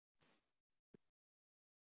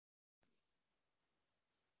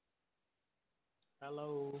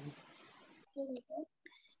Hello.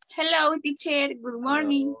 Hello, teacher. Good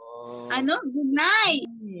morning. Hello. Ah, no, good night.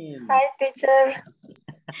 Hi, teacher.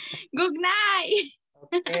 Good night.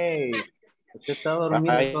 Okay. Usted está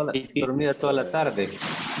dormida toda la tarde.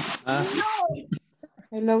 Ah,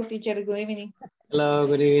 Hello, teacher. Good evening. hello,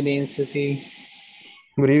 good evening, Ceci.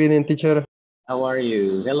 Good evening, teacher. How are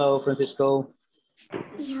you? Hello, Francisco.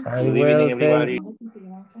 I'm well, everybody.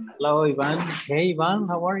 Hello, Ivan. Hey, Ivan,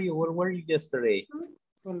 how are you? Where were you yesterday?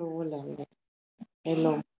 Hola.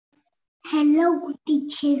 Hello. Hello,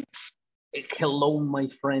 teacher. Hello, my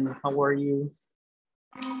friend. How are you?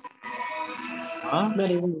 Huh?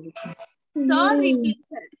 Very well. Sorry,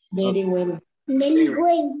 teacher. Very well. Very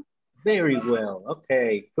well. Very well.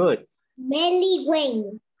 Okay, good. Very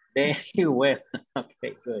well. Very well.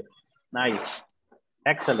 Okay, good. Nice.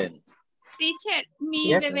 Excellent. Teacher, mi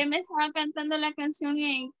Yes. bebé me estaba cantando la canción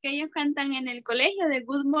que ellos cantan en el colegio de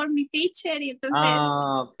Good Morning, Teacher. Y entonces,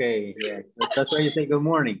 Okay. Yeah. That's why you say good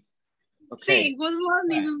morning. Okay. sí, good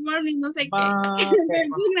morning, no sé qué. Okay.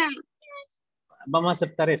 Alguna. Vamos a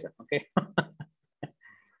aceptar esa, ok.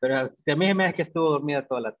 Pero a mí me hace que estuvo dormida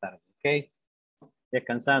toda la tarde, ok.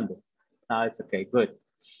 Descansando. Ah, it's okay, good.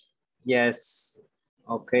 Yes.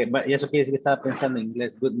 Okay, y eso quiere decir que estaba pensando en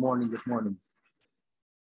inglés. Good morning, good morning.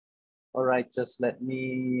 All right, just let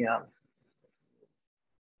me...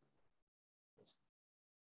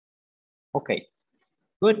 okay,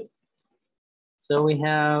 good. So we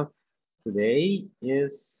have, today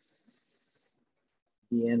is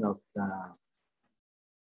the end of the...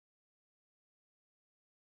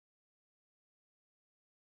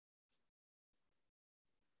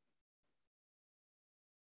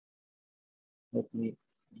 Let me,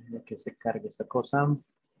 que se cargue esta cosa.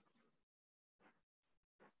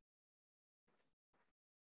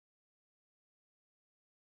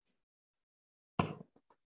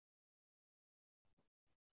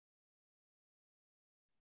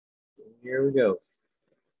 Here we go.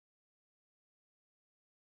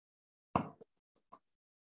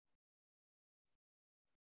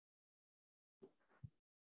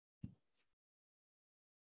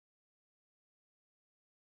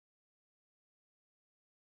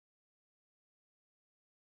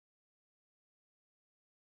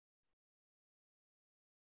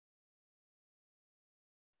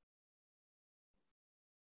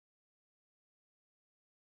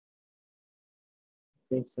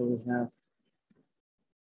 Okay, so we have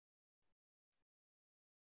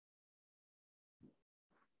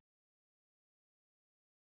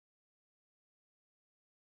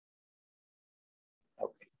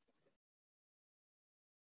okay.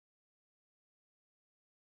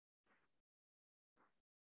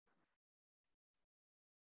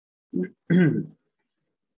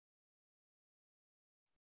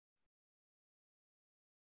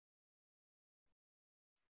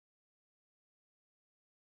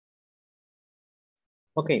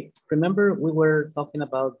 Okay, remember we were talking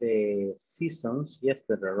about the seasons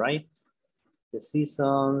yesterday, right? The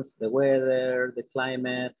seasons, the weather, the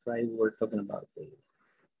climate, right? We were talking about the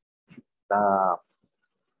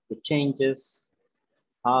changes,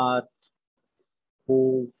 hot,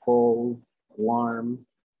 cool, cold, warm,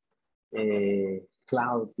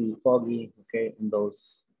 cloudy, foggy, okay, in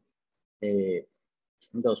those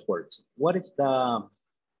words. What is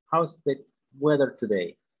how's the weather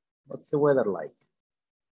today? What's the weather like?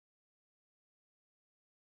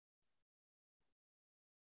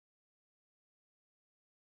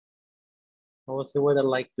 What's the weather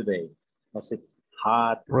like today? Was it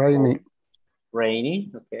hot? Rainy. Cold?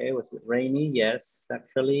 Rainy, okay. Was it rainy? Yes,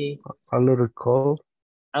 actually. A little cold.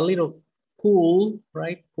 A little cool,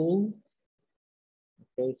 right? Cool.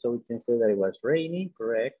 Okay, so we can say that it was rainy,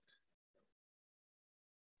 correct.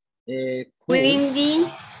 Cool. Windy.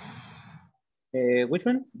 Which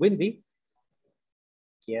one? Windy.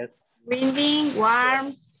 Yes. Windy,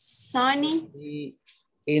 warm, sunny.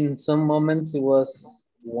 In some moments it was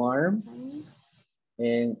warm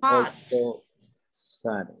and Hot. also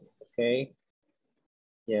sunny, okay?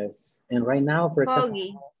 Yes, and right now, for example,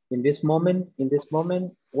 Foggy. in this moment,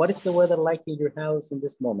 what is the weather like in your house in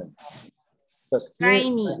this moment? Because here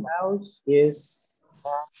Rainy. in my house it's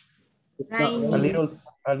not Rainy. raining.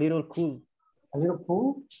 A little cool. A little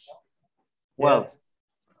cool? Well, Yes.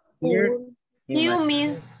 here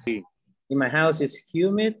Humid. in my house it's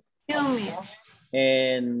humid Humid.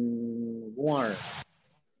 and warm.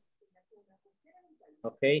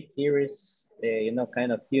 Okay, here is,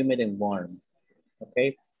 kind of humid and warm.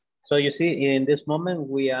 Okay, so you see in this moment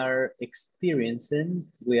we are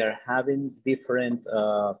having different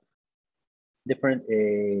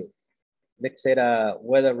let's say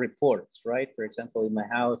weather reports, right? For example, in my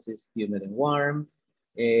house it's humid and warm.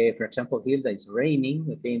 For example, Hilda, it's raining.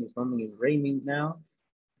 Okay, in this moment it's raining now.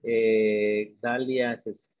 Dalia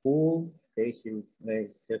says school. Okay, she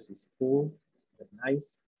says school. That's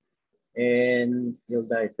nice. And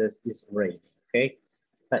Hilda says it's rain. Okay,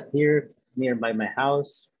 but here nearby my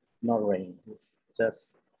house, no rain. It's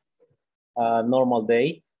just a normal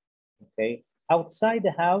day. Okay, outside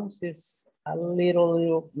the house is a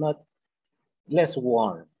little not less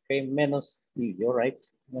warm. Okay, menos frío, right?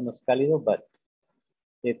 Menos cálido, but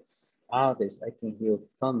it's there's I can hear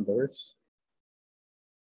thunders.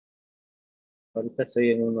 Ahorita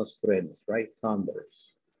estoy en unos truenos, right?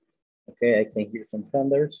 Thunders. Okay, I can hear some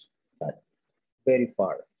thunders, but very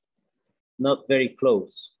far, not very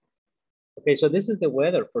close. Okay, so this is the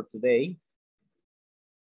weather for today.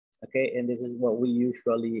 Okay, and this is what we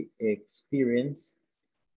usually experience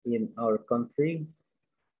in our country.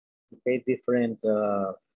 Okay, different,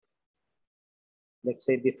 let's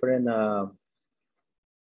say different,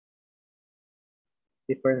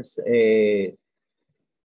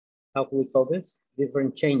 how can we call this?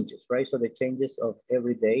 Different changes, right? So the changes of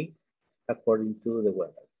every day according to the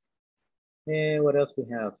weather. And what else we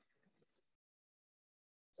have?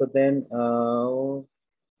 So then,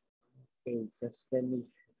 okay, just let me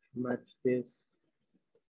match this.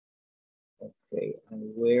 Okay, I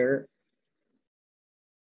wear,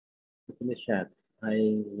 in the chat,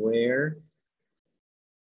 I wear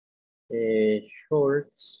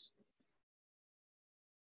shorts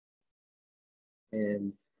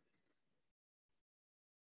and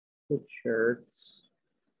shirts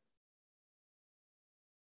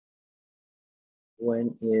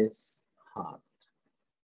when it's hot.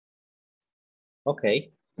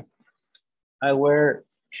 Okay. I wear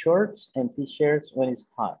shorts and t-shirts when it's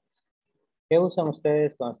hot. ¿Qué usan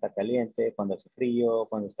ustedes cuando está caliente, cuando hace frío,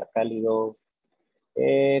 cuando está cálido,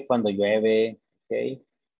 cuando llueve? Okay.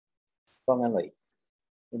 Pónganlo ahí.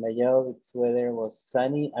 In my job, its weather was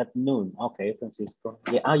sunny at noon. Okay, Francisco.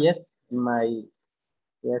 Yeah. Oh, yes.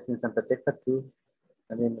 Yes, in Santa Tecla too.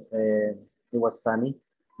 I mean, it was sunny.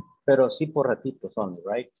 Pero sí por ratitos only,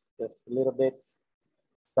 right? Just a little bit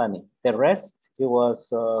sunny. The rest, it was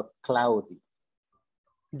cloudy.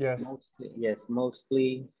 Yes. Mostly, yes,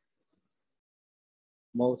 mostly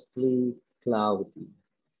cloudy.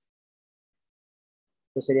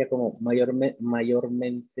 Eso sería como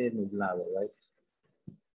mayormente nublado, right?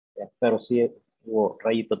 Yeah, pero sí hubo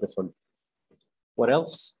rayitos de sol. What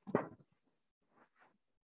else?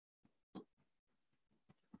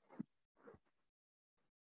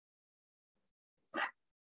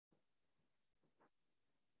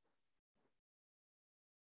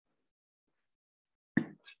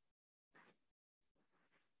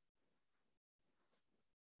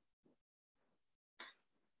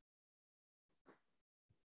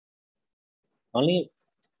 Only,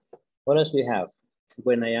 what else do we have?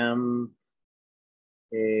 When I am,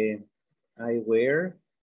 I wear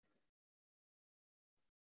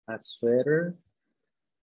a sweater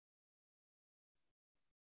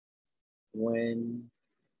when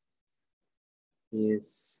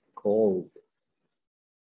it's cold.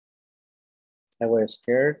 I wear a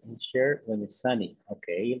skirt and shirt when it's sunny.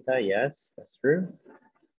 Okay, Ilda, yes, that's true.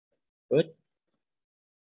 Good.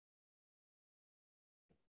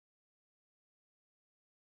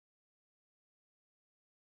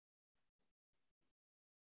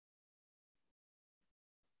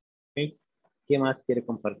 Okay. ¿Qué más quiere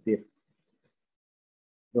compartir?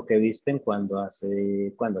 Lo que visten cuando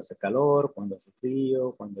hace calor, cuando hace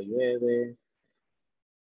frío, cuando llueve,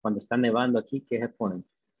 cuando está nevando aquí, ¿qué se ponen?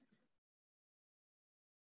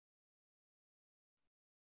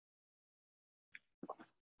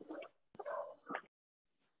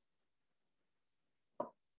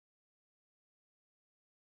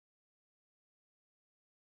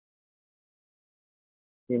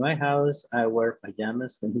 In my house, I wear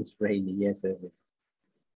pajamas when it's rainy. Yes,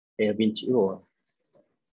 they have been chill.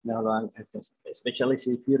 No, especially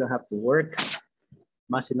if you don't have to work,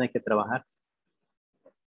 más si no hay que trabajar.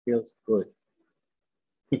 Feels good.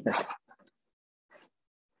 Yes.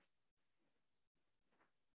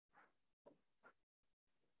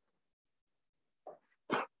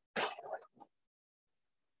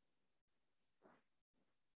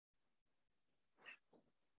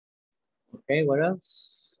 Okay, what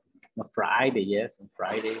else? On Friday, yes, on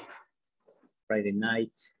Friday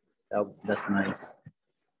night. That's nice.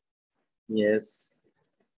 Yes.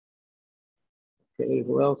 Okay,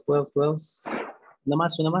 who else? Una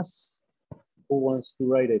más. Who wants to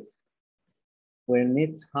write it? When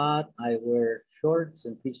it's hot, I wear shorts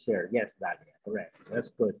and t-shirt. Yes, Dalia, correct. That's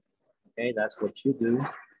good. Okay, that's what you do.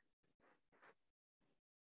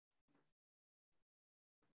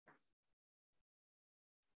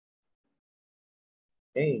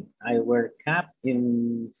 Okay, I wear cap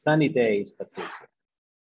in sunny days, Patricia.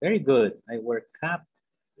 Very good. I wear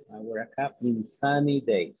a cap in sunny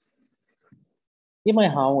days. In my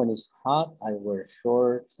home, when it's hot, I wear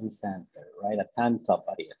shorts and sandals, right? A tank top,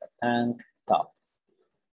 Maria, a tank top.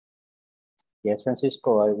 Yes,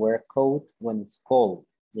 Francisco, I wear a coat when it's cold.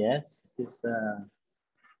 Yes, it's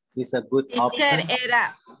a good option.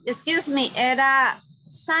 Era, excuse me, era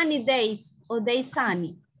sunny days or day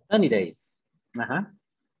sunny. Sunny days.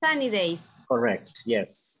 Sunny days. Correct,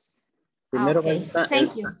 yes. Primero va Okay,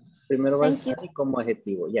 thank you. Primero va el Thank you. sunny como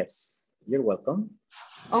adjetivo. Yes, you're welcome.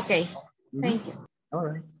 Okay, thank you. All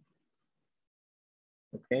right.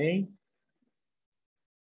 Okay.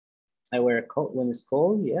 I wear a coat when it's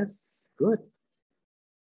cold. Yes, good.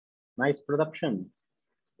 Nice production.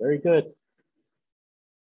 Very good.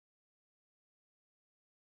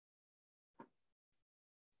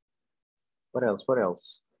 What else? What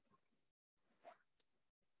else?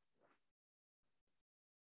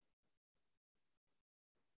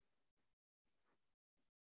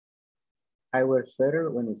 I wear sweater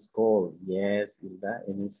when it's cold. Yes, that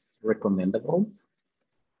is recommendable.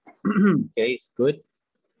 Okay, it's good.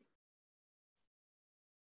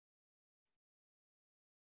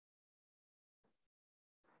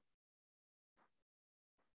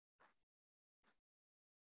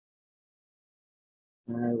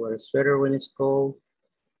 I wear a sweater when it's cold.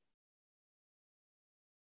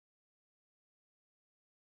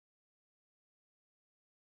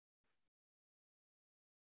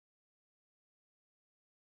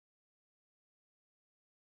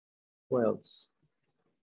 What else?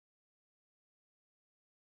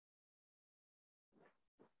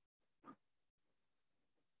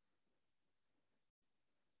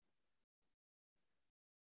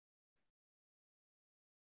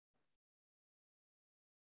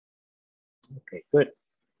 Okay, good.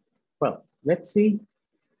 Well, let's see.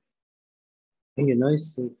 And you know,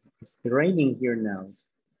 it's raining here now.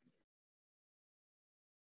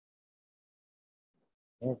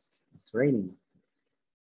 Yes, it's raining.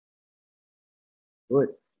 Good.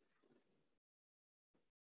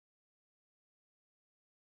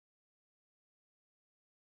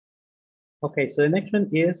 Okay, so the next one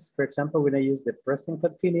is, for example, when I use the present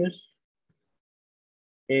continuous,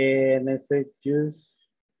 and I say use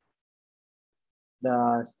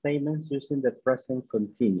the statements using the present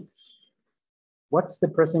continuous. What's the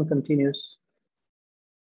present continuous?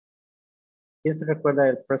 ¿Quién se recuerda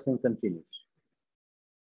del present continuous?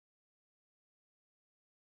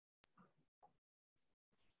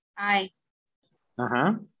 Ay,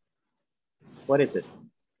 What is it?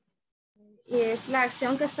 es la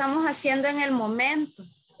acción que estamos haciendo en el momento.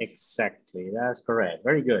 Exactly, that's correct.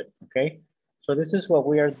 Very good, okay? So this is what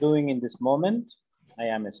we are doing in this moment. I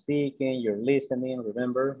am speaking, you're listening,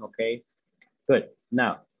 remember, okay? Good,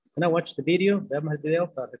 now, I'm gonna watch the video. Veamos el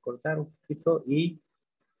video para recordar un poquito y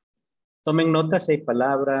tomen notas si hay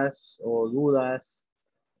palabras o dudas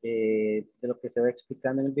de lo que se va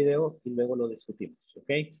explicando en el video y luego lo discutimos,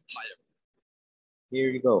 okay? Here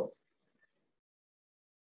you go.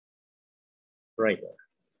 Right there.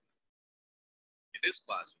 In this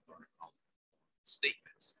class, we're going to call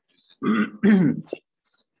statements using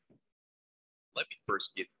Let me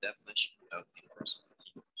first give the definition of the present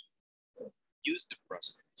continuous. Use the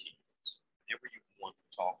present continuous whenever you want to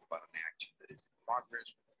talk about an action that is in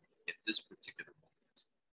progress at this particular moment,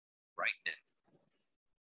 right now.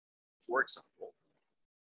 For example,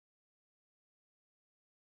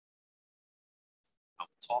 I'm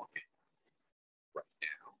talking right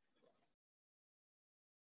now.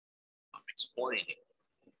 I'm explaining.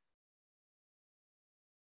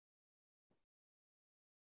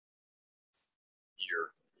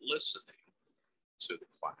 You're listening to the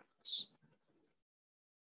class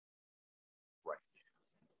right now.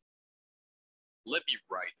 Let me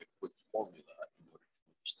write a quick formula in order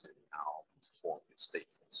to understand how to form the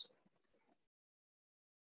statements.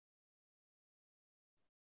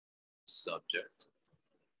 Subject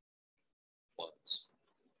plus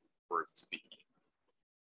verb to be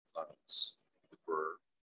plus the verb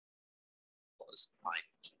plus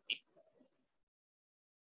ing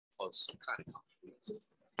plus some kind of complement.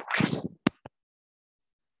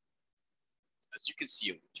 As you can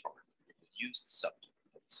see on the chart, you can use the subject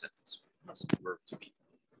of the sentence plus the verb to be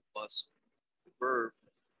plus the verb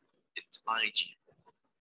ing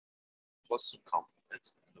plus some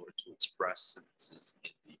complement in order to express sentences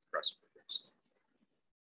in the present progressive.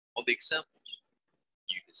 On the examples,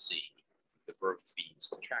 you can see the verb to be is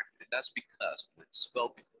contracted, and that's because when it's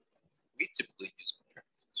spoken, we typically use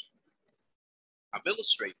contractors. I'm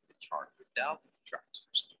illustrating the chart without the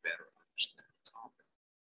contractors to better understand the topic.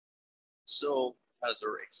 So as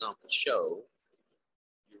our examples show,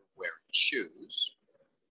 you're wearing shoes.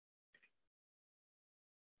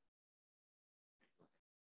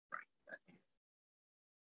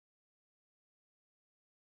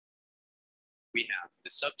 We have the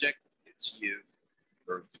subject, it's you,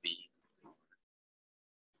 verb to be,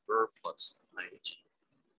 verb plus ing,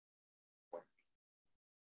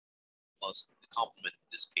 plus the complement in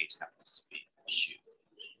this case happens to be shoes.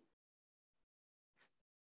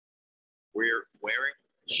 We're wearing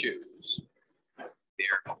shoes,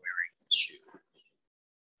 they're wearing shoes.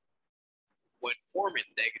 When forming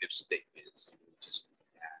negative statements, you just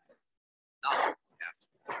add not have to.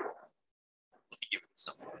 Let me give you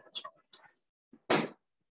something on the chart.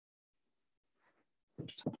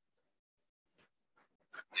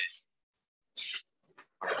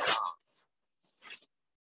 Are not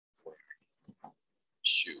wearing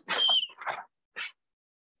shoes.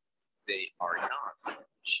 They are not wearing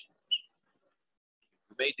shoes. If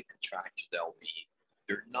you made the contraction, that'll be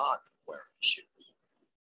they're not wearing shoes.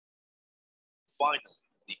 Finally,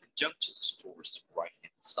 the conjunctions towards the right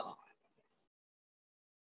hand side.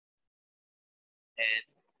 And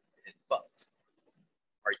but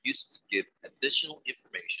are used to give additional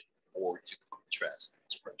information or to contrast an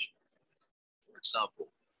expression. For example,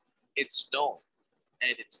 it's snowing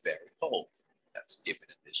and it's very cold. That's given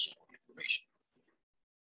additional information.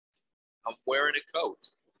 I'm wearing a coat,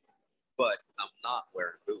 but I'm not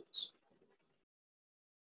wearing boots.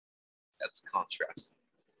 That's contrasting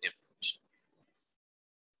information.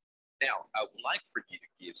 Now, I would like for you to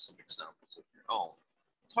give some examples of your own.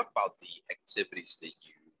 Talk about the activities that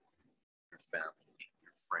you, your family,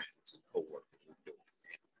 your friends, and coworkers are doing.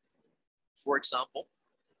 For example,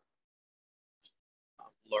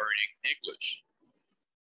 I'm learning English.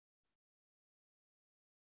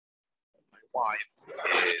 My wife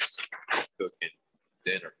is cooking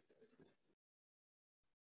dinner.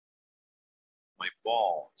 My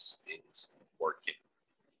boss is working in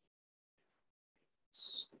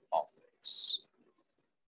his office.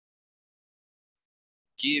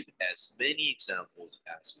 Give as many examples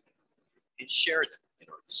as you can and share them in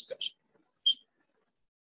our discussion.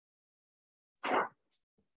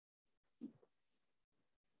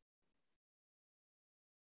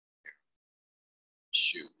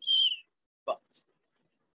 Shoes, but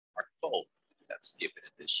are cold. That's given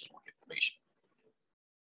additional information.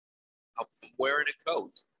 I'm wearing a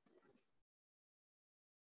coat.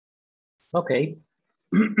 Okay.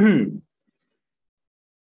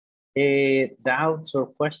 Doubts or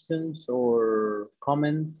questions or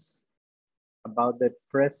comments about the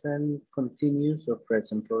present continuous or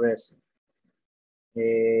present progressive.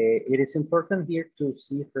 It is important here to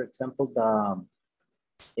see, for example, the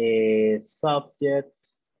subject.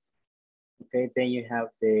 Okay, then you have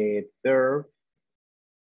the verb,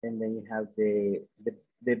 and then you have the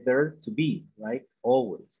verb to be, right?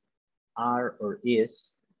 Always, are or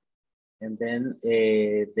is. And then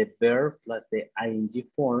the verb plus the ing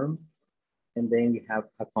form, and then you have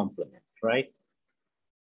a complement, right?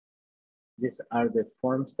 These are the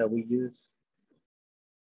forms that we use.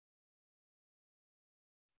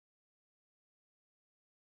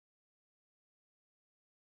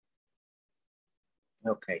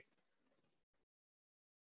 Okay.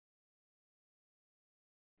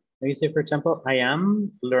 You say, for example, I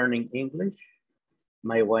am learning English.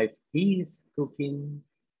 My wife is cooking.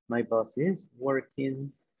 My boss is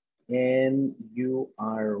working. And you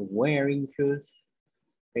are wearing shoes.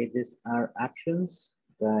 Okay, these are actions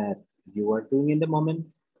that you are doing in the moment,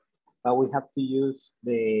 but we have to use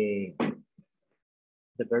the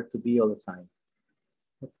verb to be all the time.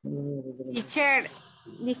 Teacher,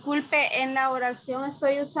 disculpe, en la oración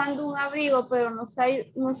estoy usando un abrigo, pero no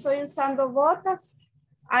estoy usando botas.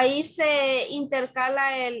 Ahí se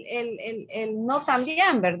intercala el no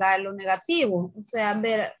también, ¿verdad? Lo negativo. O sea,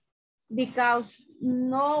 ver, because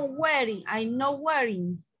no wearing, I no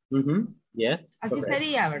wearing. Yes. Así correct.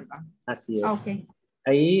 sería, ¿verdad? Así es. Ok.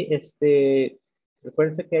 Ahí,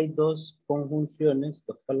 recuerden que hay dos conjunciones,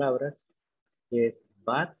 dos palabras, que es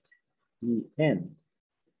but y and.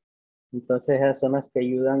 Entonces, esas son las que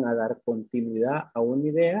ayudan a dar continuidad a una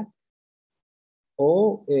idea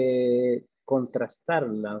o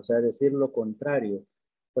contrastarla, o sea, decir lo contrario.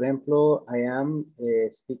 Por ejemplo, I am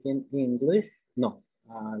speaking English. No,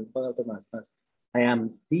 más. I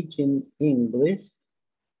am teaching English.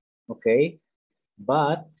 Okay,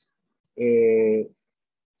 but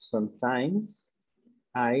sometimes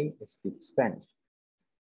I speak Spanish.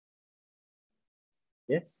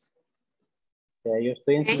 Yes. O sea, yo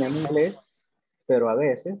estoy enseñando inglés, pero a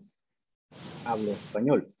veces hablo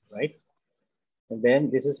español, right? And then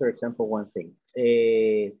this is, for example, one thing.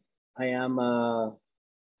 I am,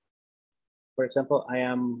 for example, I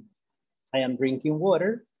am drinking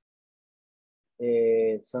water.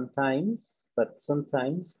 Sometimes, but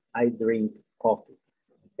sometimes I drink coffee.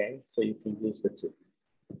 Okay, so you can use the two.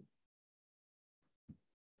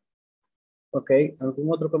 Okay,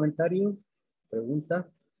 ¿algún otro comentario? Pregunta.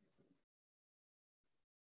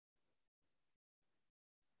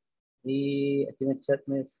 Y aquí en el chat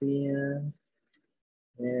me decía,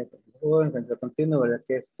 encuentro continuo, ¿verdad?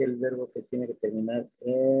 Que es que el verbo que tiene que terminar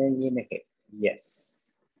en ing.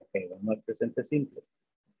 Yes. Ok, vamos al presente simple.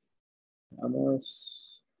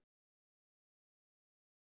 Vamos.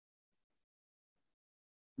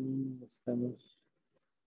 Estamos.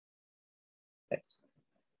 Next.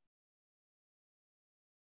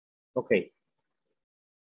 Ok.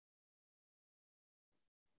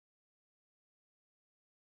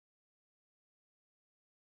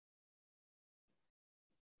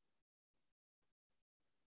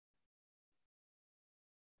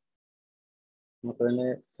 Vamos a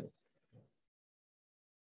ponerle pues,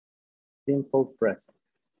 simple present.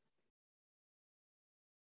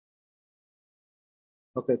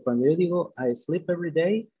 Ok, cuando yo digo I sleep every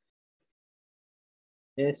day,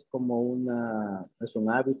 es como es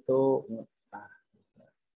un hábito.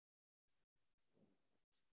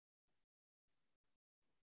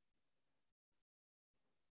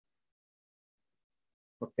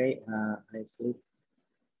 Ok, I sleep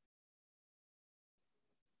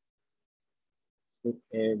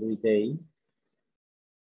every day.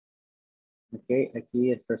 Ok,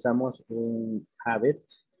 aquí expresamos un habit.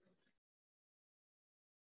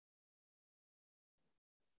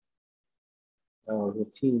 Or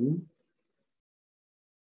routine.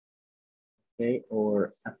 Okay,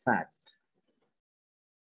 or a fact.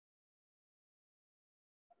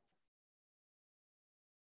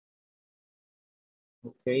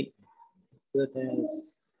 Okay, good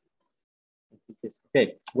as.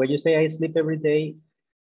 Okay, when you say I sleep every day,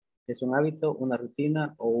 es un hábito, una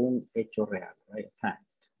rutina o un hecho real, right? Fact.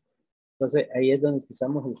 Entonces ahí es donde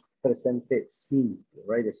usamos el presente simple,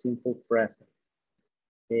 right? The simple present.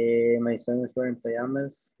 My son is wearing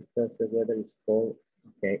pajamas because the weather is cold.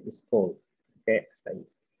 Okay, it's cold. Okay, hasta ahí.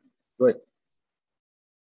 Good.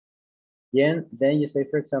 Then you say,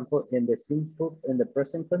 for example, in the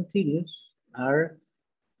present continuous are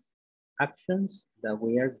actions that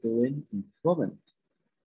we are doing in this moment.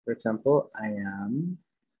 For example, I am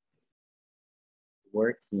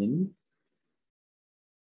working.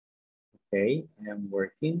 Okay, I am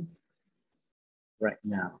working right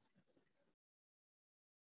now.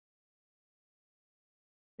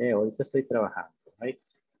 Ahorita estoy trabajando, right?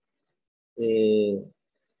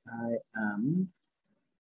 I am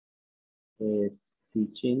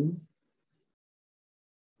teaching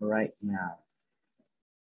right now.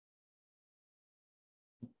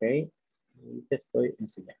 Okay, ahorita estoy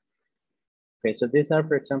enseñando. Okay, so these are,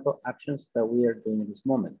 for example, actions that we are doing in this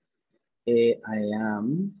moment. I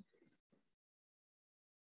am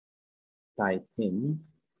typing.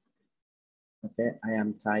 Okay, I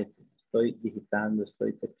am typing. Estoy digitando,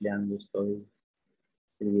 estoy tecleando, estoy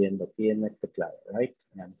escribiendo aquí en el teclado, right?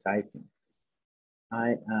 I am typing.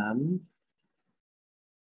 I am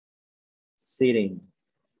sitting.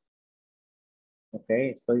 Okay,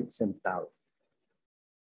 estoy sentado.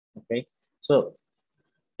 Okay, so,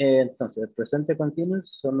 entonces, el presente continuo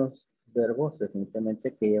son los verbos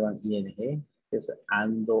definitivamente que llevan ing, que es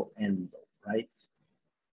ando, endo, right?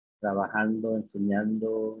 Trabajando,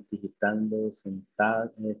 enseñando, digitando,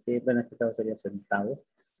 sentado, en este caso sería sentado.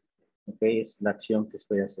 Ok, es la acción que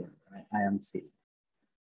estoy haciendo. I am sitting.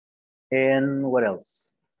 And what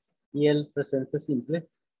else? Y el presente simple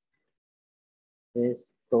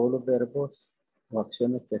es todos los verbos o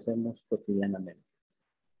acciones que hacemos cotidianamente.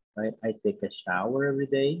 Right? I take a shower every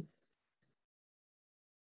day.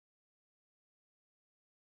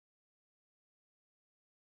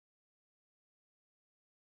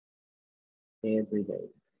 Every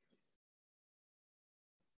day.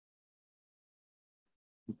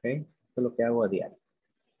 Ok, esto es lo que hago a diario.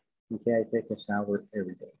 Okay, I take a shower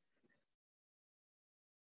every day.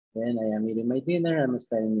 Then I am eating my dinner. I'm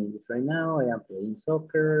studying English right now. I am playing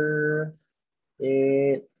soccer.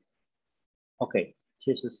 Okay,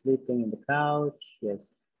 she's sleeping in the couch.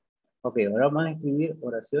 Yes. Ok, ahora vamos a escribir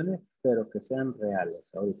oraciones, pero que sean reales.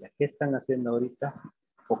 Ahorita, ¿qué están haciendo ahorita?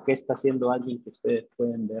 ¿O qué está haciendo alguien que ustedes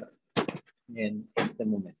pueden ver en este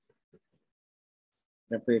momento?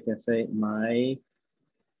 Therefore, you can say, my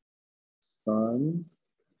son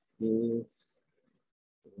is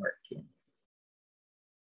working.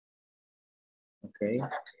 Okay.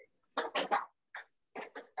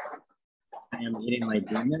 I am eating my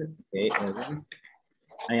dinner. Okay, Evan.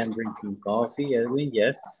 I am drinking coffee, Edwin,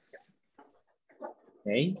 yes.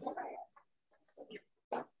 Okay.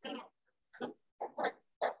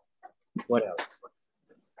 What else?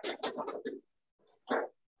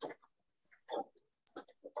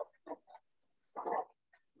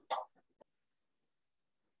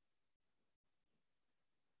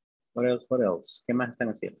 What else? What else? ¿Qué más están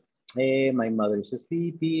haciendo? My mother is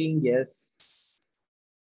sleeping, yes.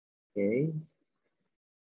 Okay.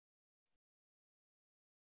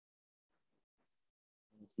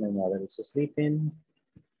 My mother is sleeping.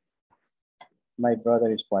 My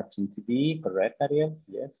brother is watching TV, correct, Ariel?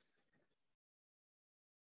 Yes.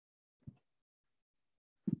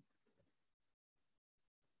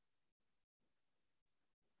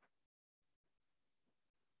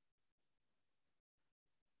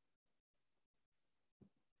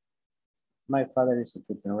 My father is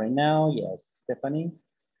sleeping right now, yes, Stephanie.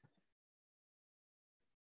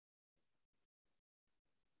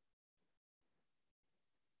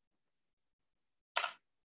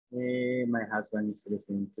 My husband is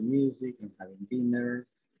listening to music and having dinner.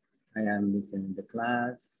 I am listening to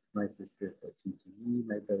class. My sister is watching TV.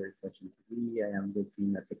 My brother is watching TV. I am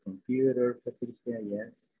looking at the computer. Patricia,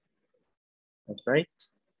 yes. That's right.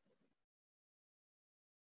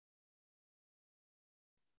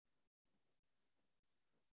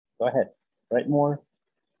 Go ahead. Write more.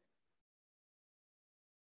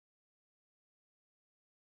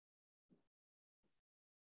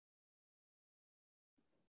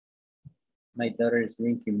 My daughter is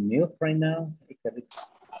drinking milk right now.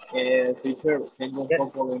 Teacher, tengo un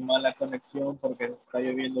poco de mala conexión porque está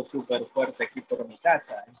lloviendo súper fuerte aquí por mi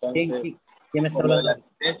casa. Entonces, ¿Quién me está por lo de la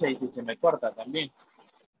hablando? asistencia y si se me corta también.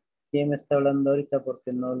 ¿Quién me está hablando ahorita?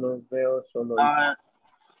 Porque no los veo solo.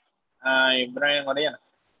 Brian Orellana.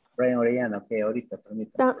 Brian Orellana, ok, ahorita,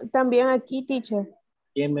 permítame. También aquí, teacher.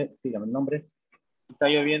 ¿Quién me, dígame el nombre? Está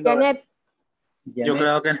lloviendo. Janet. Yo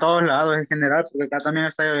creo que en todos lados en general, porque acá también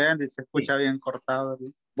está lloviendo y se escucha bien cortado.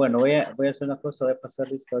 Bueno, voy a hacer una cosa, voy a pasar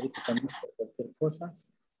lista ahorita también por cualquier cosa.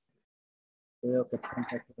 Creo que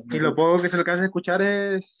y lo poco que se alcanza a escuchar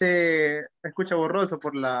se escucha borroso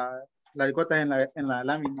por las gotas en la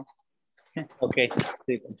lámina. Ok,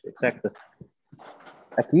 sí, exacto.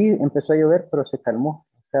 Aquí empezó a llover, pero se calmó.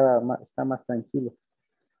 Está más tranquilo.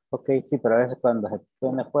 Ok, sí, pero a veces cuando se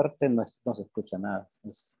pone fuerte no se escucha nada.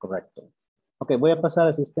 Es correcto. Ok, voy a pasar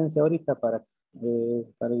asistencia ahorita para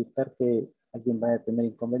evitar que alguien vaya a tener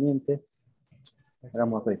inconveniente.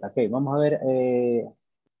 Vamos ahorita. Ok, vamos a ver.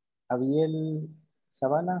 Abiel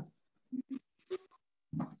Zavala.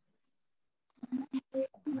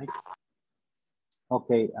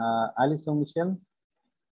 Ok, Alison Michelle.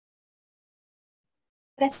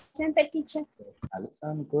 Presente, teacher.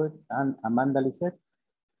 Alison, good. And Amanda Lisette.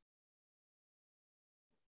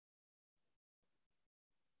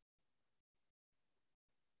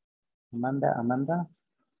 Amanda.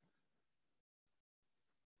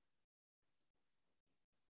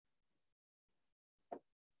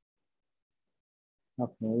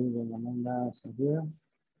 Okay, then Amanda is here.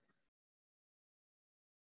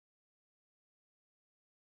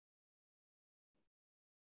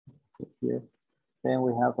 Here. Then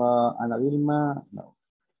we have Ana Vilma. No.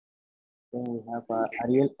 Then we have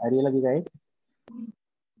Ariel Abigail.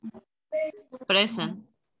 Present.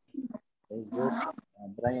 Okay, good.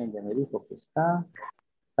 Brian ya me dijo que está.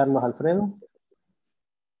 Carlos Alfredo.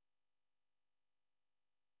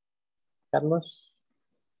 Carlos.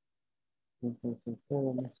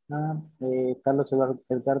 ¿Dónde está? Carlos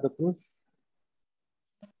Edgardo Cruz.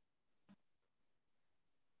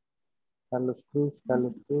 Carlos Cruz.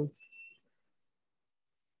 Carlos,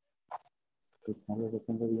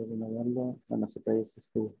 depende de verlo. Bueno, se puede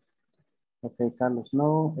estuvo. Ok, Carlos,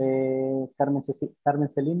 no. Carmen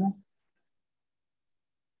Celina.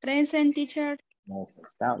 Present, teacher. Eso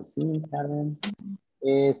está, sí, Carmen.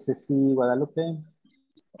 Ceci Guadalupe.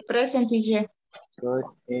 Present, teacher. Good.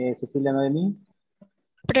 Cecilia Noemí.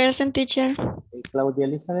 Present, teacher. Claudia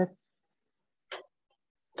Elizabeth.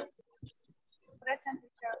 Present,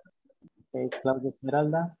 teacher. Claudia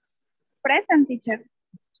Esmeralda. Present, teacher.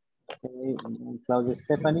 Claudia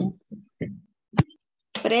Stephanie.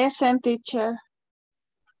 Present, teacher.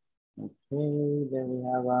 Okay, then we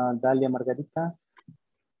have Dalia Margarita.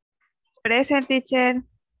 Present, teacher.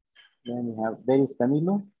 Then we have Denis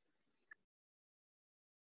Danilo.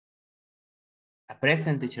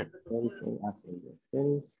 Present, teacher.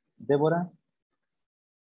 Denis. Deborah.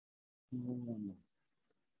 And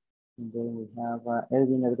then we have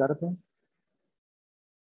Edwin Edgardo.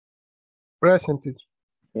 Present, teacher.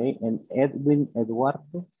 Okay, and Edwin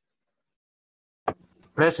Eduardo.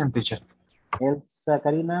 Present, teacher. Elsa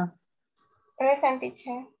Karina. Present,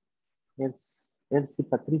 teacher. Elsie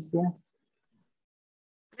Patricia.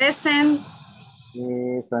 Present.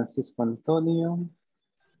 Francisco Antonio.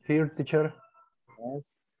 Here, teacher.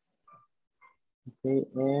 Yes. Okay,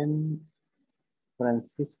 and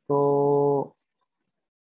Francisco.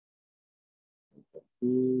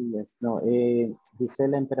 Yes, no.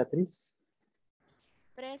 Gisela Emperatriz.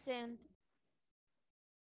 Present.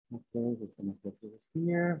 Okay, we're gonna put this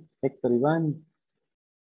here. Héctor Iván.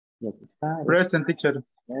 Y aquí está. Present, teacher.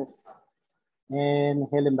 Yes. And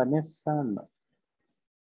Helen Vanessa. No.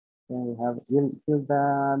 Then we have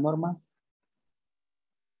Hilda Norma.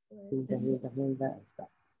 Hilda. Ahí está.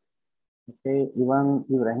 Okay, Iván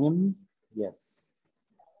Ibrahim. Yes.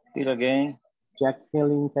 Here again.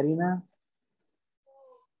 Jacqueline Karina.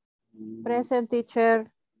 Present,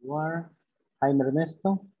 teacher. You are. Jaime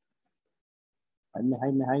Ernesto.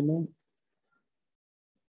 Jaime.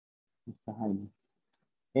 Está Jaime.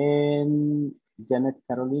 And Janet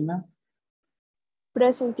Carolina.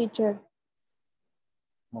 Present, teacher.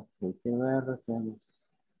 Ok, quiero ver.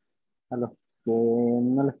 A los que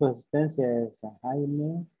no les puedo asistencia es a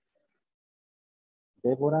Jaime,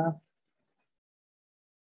 Débora,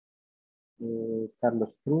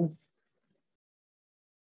 Carlos Cruz,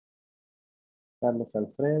 Carlos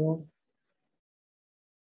Alfredo.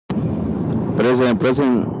 Present.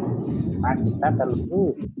 Aquí está Carlos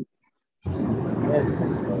Cruz. Yes,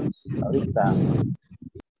 Carlos. Ahorita.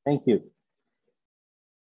 Thank you.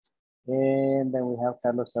 And then we have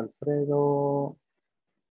Carlos Alfredo,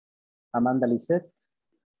 Amanda Lisette.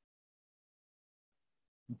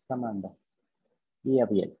 Está Amanda. Y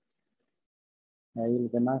Abiel. Ahí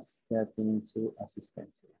los demás ya tienen su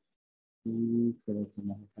asistencia. Y creo que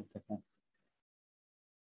nos falta acá.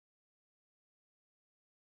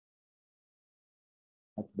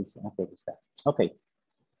 Okay, aquí está. Okay,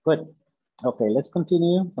 good. Okay, let's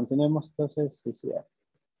continue. Continuemos entonces. Yeah.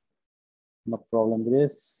 No problem with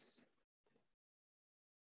this.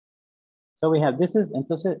 So we have,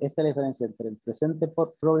 entonces, esta es la diferencia entre el presente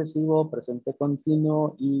progresivo, presente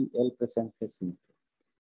continuo y el presente simple.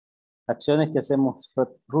 Acciones que hacemos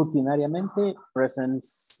rutinariamente, present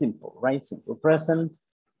simple, right? Simple present.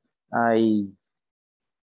 I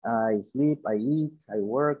sleep, I eat, I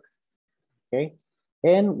work, okay?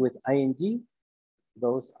 And with ing,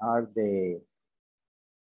 those are the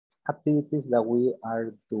activities that we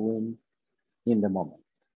are doing in the moment.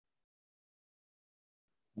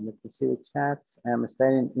 And let me see the chat. I am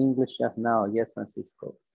studying English just now. Yes,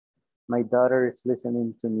 Francisco. My daughter is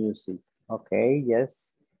listening to music. Okay,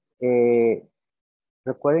 yes.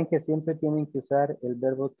 Recuerden que siempre tienen que usar el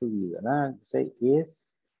verbo to be, ¿verdad? Say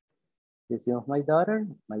is. Decimos my daughter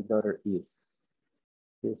is.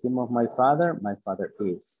 Decimos my father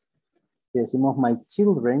is. Decimos my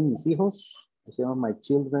children, mis hijos. Decimos my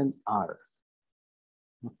children are.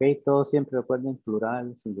 Ok, todos siempre recuerden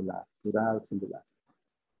plural, singular, plural, singular.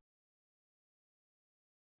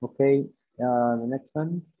 Okay, the next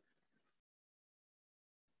one.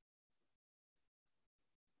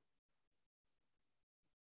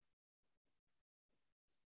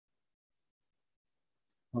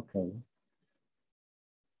 Okay.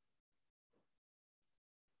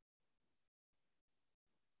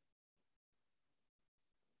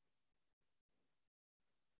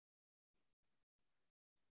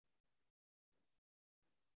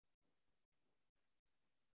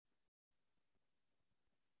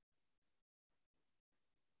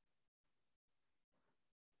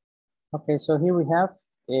 Okay, so here we have,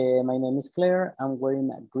 my name is Claire. I'm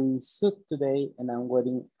wearing a green suit today and I'm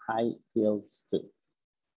wearing high heels too.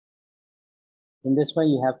 In this way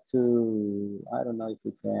you have to, I don't know if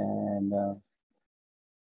you can,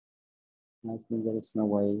 I think there is no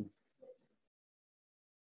way.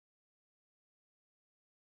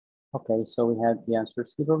 Okay, so we have the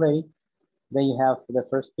answers here already. Then you have the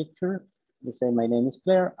first picture. You say, my name is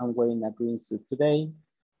Claire. I'm wearing a green suit today.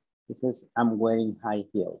 It says, I'm wearing high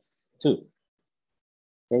heels too.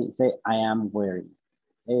 Okay, you say, I am wearing.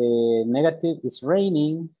 Negative is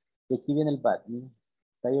raining. Y aquí viene el but.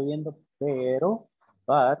 Está lloviendo, pero,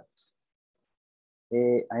 but,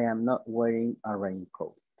 I am not wearing a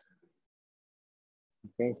raincoat.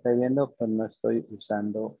 Okay, está lloviendo, pero no estoy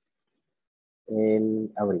usando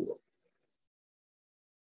el abrigo.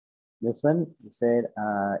 This one, you said,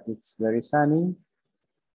 it's very sunny,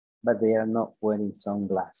 but they are not wearing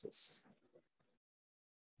sunglasses.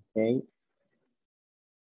 Okay.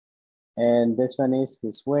 And this one is,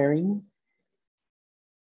 he's wearing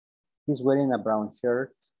a brown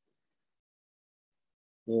shirt.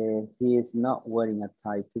 He is not wearing a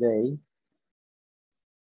tie today.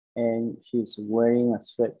 And she's wearing a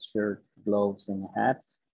sweatshirt, gloves, and a hat.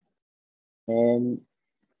 And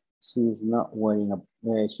she's not wearing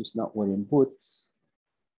boots.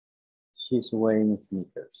 She's wearing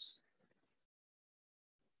sneakers.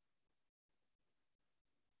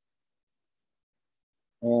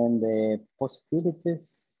 And the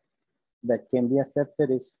possibilities that can be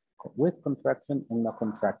accepted is with contraction and no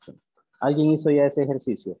contraction. ¿Alguien hizo ya ese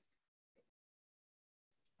ejercicio?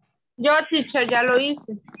 Yo, teacher, ya lo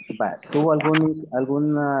hice. Va, ¿tuvo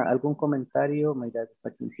algún comentario?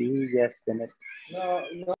 Yes,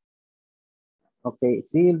 No. Ok,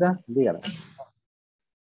 Silda, dígame.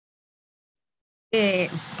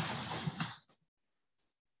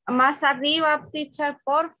 Más arriba, teacher,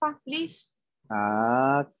 porfa, please.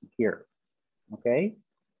 Here. Ok.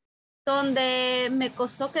 Donde me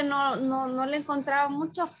costó que no le encontraba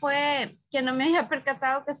mucho fue que no me había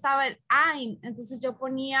percatado que estaba el I'm. Entonces yo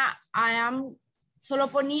ponía I am, no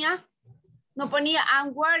ponía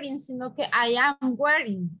I'm wearing, sino que I am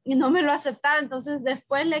wearing. Y no me lo aceptaba. Entonces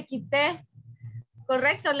después le quité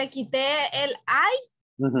el I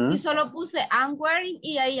y solo puse I'm wearing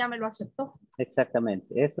y ahí ya me lo aceptó.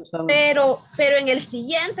 Exactamente. Esos son... Pero en el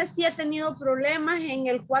siguiente sí he tenido problemas en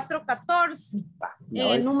el 414, en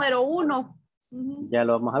el número 1. Ya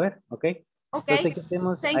lo vamos a ver, ¿ok? Entonces aquí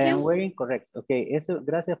tenemos I am wearing, correcto. Ok, eso,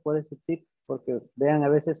 gracias por ese tip, porque vean, a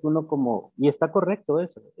veces uno como, y está correcto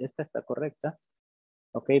eso, esta está correcta,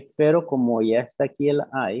 ok, pero como ya está aquí el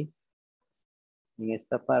I, en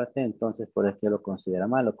esta parte, entonces por eso lo considera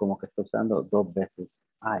malo, como que está usando 2 veces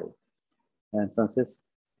I. Entonces,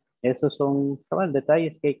 esos son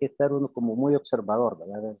detalles que hay que estar uno como muy observador,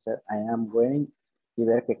 ¿verdad? Debe ser I am wearing y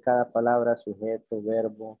ver que cada palabra, sujeto,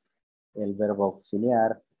 verbo, el verbo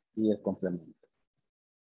auxiliar y el complemento.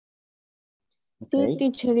 Sí,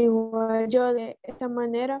 teacher, igual yo de esta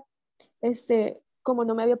manera, como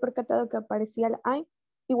no me había percatado que aparecía el I,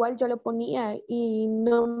 igual yo lo ponía y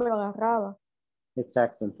no me lo agarraba.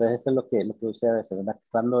 Exacto, entonces eso es lo que usted a veces, ¿verdad?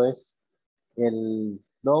 Cuando es el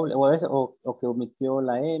doble, o, a veces, o que omitió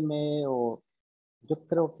la M, o yo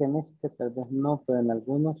creo que en este tal vez no, pero en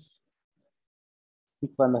algunos,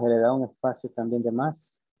 sí, cuando se le da un espacio también de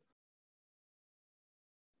más.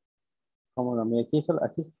 Como no, mira, aquí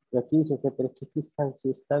dice, pero es que sí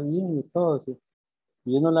está bien y todo, sí.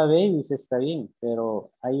 Y uno la ve y dice está bien,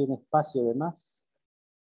 pero hay un espacio de más.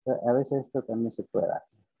 A veces esto también se puede dar.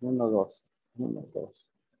 1, 2, 1, 2.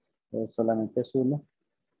 Solamente es 1.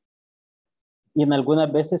 Y en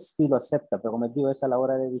algunas veces sí lo acepta, pero como les digo, es a la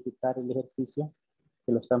hora de digitar el ejercicio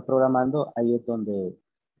que lo están programando, ahí es donde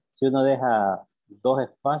si uno deja 2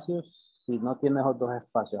 espacios, si no tiene esos 2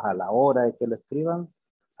 espacios a la hora de que lo escriban,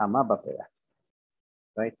 jamás va a pegar.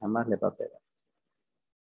 Right? Jamás le va a pegar.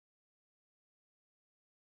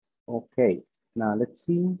 Ok, now let's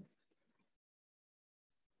see.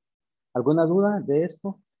 ¿Alguna duda de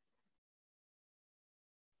esto?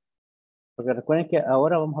 Porque recuerden que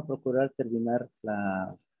ahora vamos a procurar terminar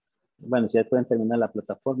bueno, si ya pueden terminar la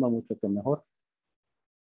plataforma, mucho que mejor.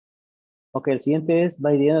 Ok, el siguiente es,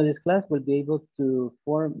 by the end of this class, we'll be able to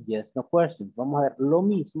form yes, no questions. Vamos a ver lo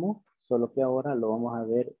mismo, solo que ahora lo vamos a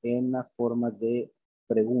ver en la forma de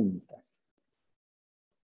preguntas.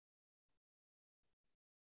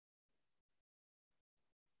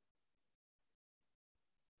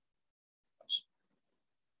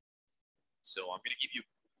 So I'm going to give you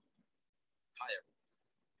higher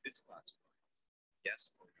this class.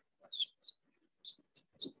 Yes or no questions.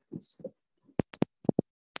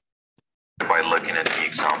 By looking at the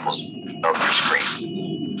examples of your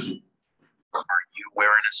screen. Are you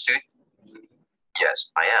wearing a suit?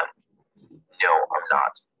 Yes, I am. No, I'm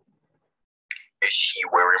not. Is she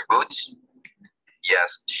wearing boots?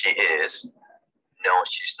 Yes, she is. No,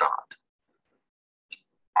 she's not.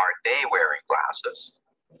 Are they wearing glasses?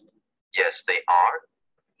 Yes, they are.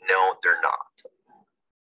 No, they're not.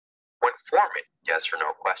 When forming yes or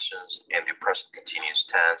no questions in the present continuous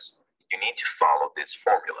tense, you need to follow this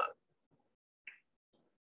formula.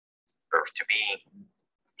 Verb to be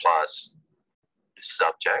plus the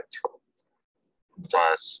subject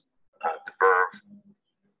plus the verb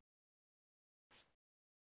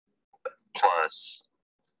plus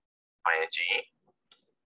ing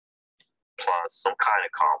plus some kind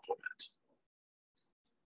of complement.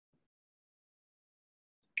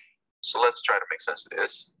 So let's try to make sense of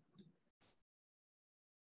this.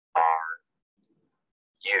 Are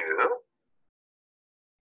you?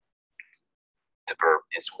 The verb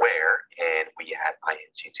is wear, and we add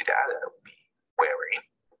ing to that. That would be wearing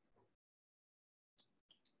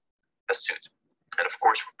a suit. And of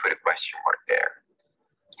course, we put a question mark there.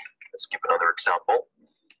 Let's give another example.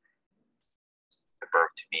 The verb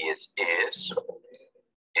to be is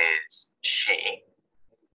she.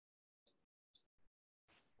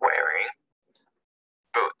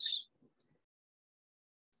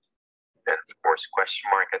 course, question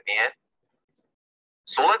mark at the end.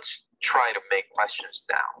 So let's try to make questions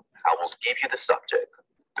now. I will give you the subject,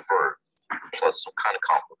 the verb, plus some kind of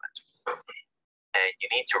complement. And you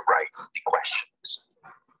need to write the questions.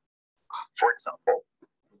 For example,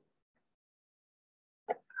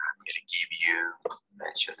 I'm going to give you,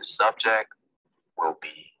 mention the subject will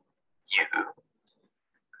be you,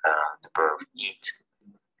 the verb eat,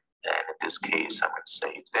 and in this case, I'm going to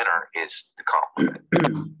say dinner is the complement.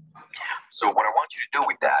 So what I want you to do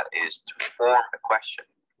with that is to form a question.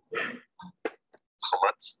 So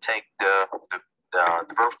let's take the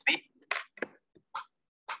verb to be.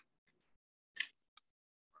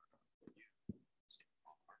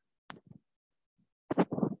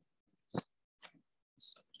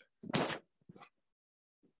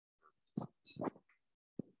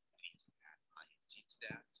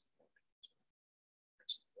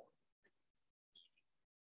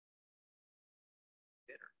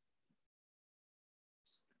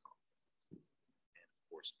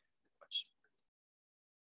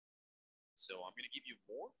 So I'm going to give you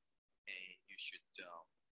more, and you should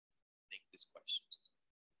make this question.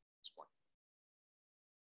 This one.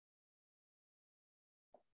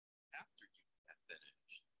 After you have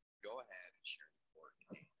finished, go ahead and share the work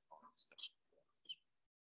on discussion forums.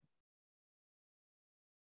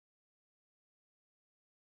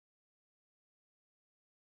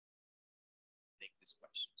 Make this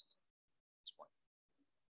question. This one.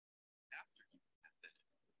 After you have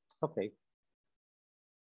finished. Okay.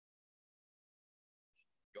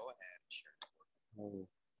 Go ahead and share the work. Oh.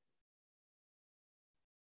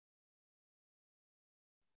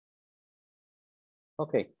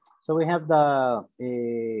 Okay, so we have the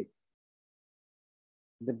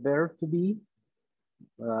verb to be.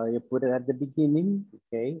 You put it at the beginning,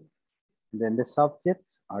 okay. Then the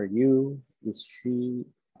subject, are you, is she,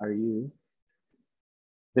 are you.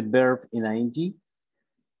 The verb in ing,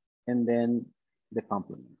 and then the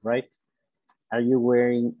complement, right? Are you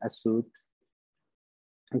wearing a suit?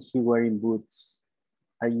 Is she wearing boots?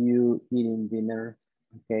 Are you eating dinner?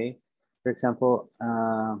 Okay. For example,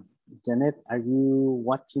 Janet, are you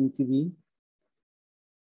watching TV?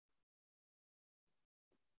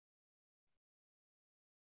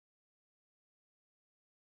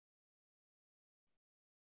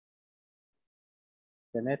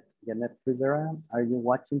 Janet Rivera, are you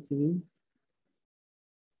watching TV?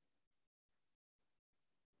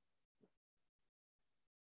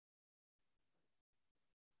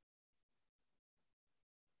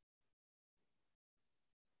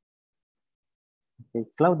 Okay,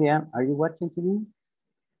 Claudia, are you watching TV?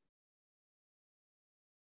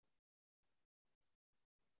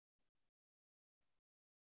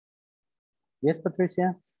 Yes,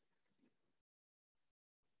 Patricia.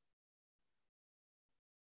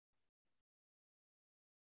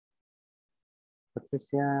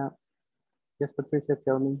 Patricia, yes, Patricia,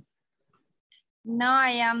 tell me. No,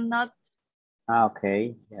 I am not. Ah,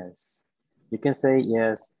 okay, yes. You can say,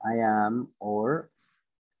 yes, I am, or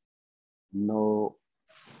no,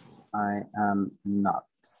 I am not.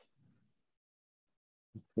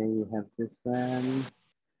 Okay, you have this one.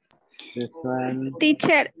 This one.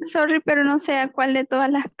 Teacher, sorry, pero no sé a cuál de todas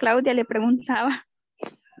las Claudia le preguntaba.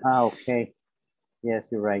 Ah, okay. Yes,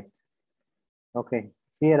 you're right. Okay,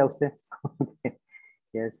 sí era usted. Okay.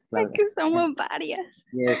 Yes, Es Claudia. que somos varias.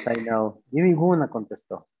 Yes, I know. Y ninguna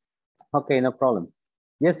contestó. Okay, no problem.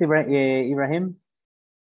 Yes, Ibrahim.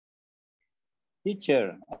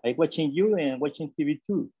 Teacher, I'm watching you and watching TV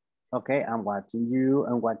too. Okay, I'm watching you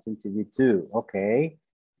and watching TV too. Okay.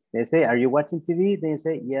 They say, are you watching TV? Then you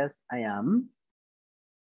say, yes, I am.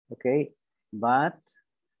 Okay, but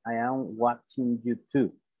I am watching you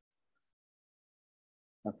too.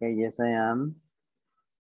 Okay, yes, I am.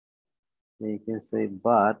 Then you can say,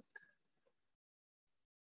 but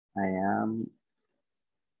I am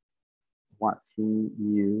watching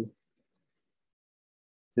you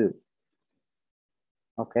too.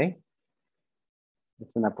 Okay.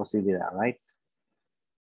 Es una posibilidad, right?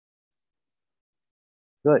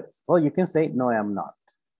 Good. Oh, you can say, no, I am not.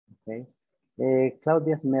 Okay.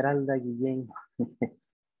 Claudia Esmeralda Guillén.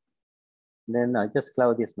 No, just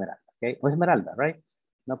Claudia Esmeralda. Okay. O Esmeralda, right?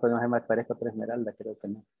 No, pero no se me parece otra Esmeralda, creo que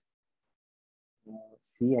no.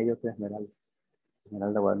 Sí, hay otra Esmeralda.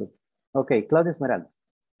 Esmeralda Guadalupe. Okay, Claudia Esmeralda.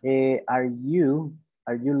 Are you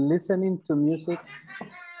listening to music?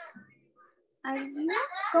 Are you?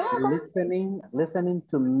 ¿Cómo? Listening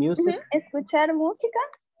to music? ¿Escuchar música?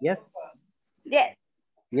 Yes. Yes.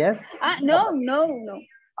 Yes? Ah, no.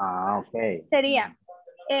 Ah, okay. Sería,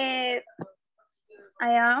 I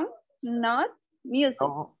am not music.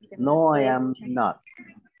 No, I am not.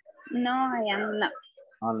 No, I am not.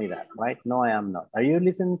 Only that, right? No, I am not. Are you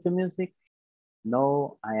listening to music?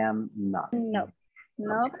 No, I am not. No,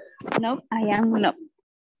 no, no, I am not.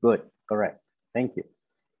 Good, correct. Thank you.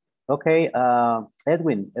 Okay,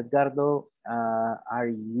 Edwin, Edgardo, are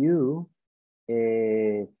you,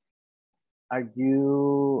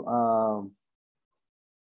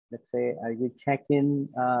 let's say, are you checking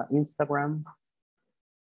Instagram?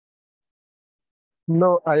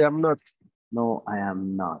 No, I am not. No, I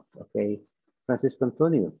am not. Okay. Francisco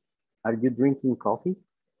Antonio, are you drinking coffee?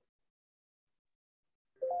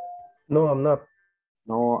 No, I'm not.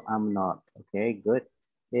 No, I'm not. Okay, good.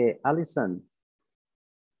 Allison,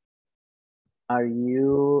 are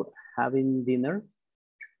you having dinner?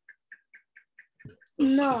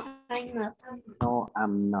 No, I'm not. No,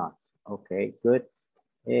 I'm not. Okay, good.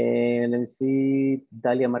 Let me see.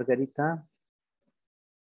 Dalia Margarita,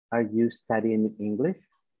 are you studying English?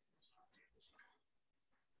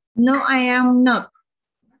 No, I am not.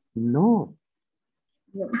 No.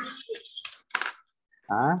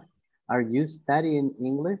 Are you studying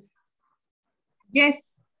English? Yes,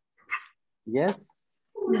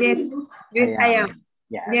 Yes. yes, yes, I am.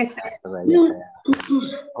 Yes, Yes, that's correct. Yes, I am.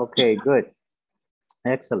 Okay, good.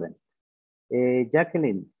 Excellent.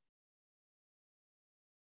 Jacqueline,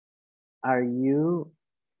 are you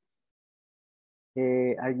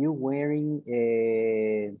wearing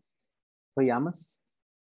pajamas?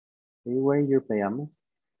 Are you wearing your pajamas?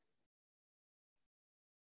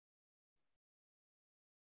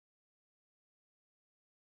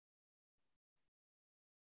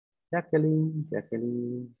 Jacqueline,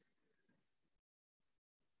 Jacqueline.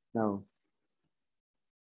 No.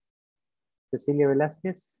 Cecilia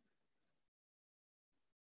Velasquez.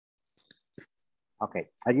 Okay.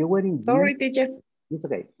 Are you wearing jeans? Sorry, teacher. It's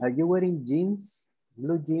okay. Are you wearing jeans,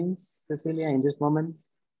 blue jeans, Cecilia, in this moment?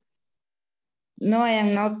 No, I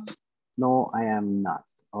am not. No, I am not.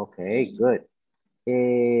 Okay, good.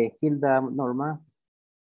 Hilda Norma,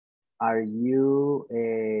 are you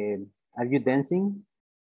dancing?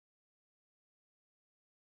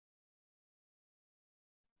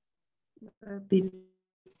 Repeat.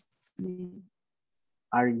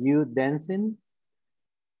 Are you dancing?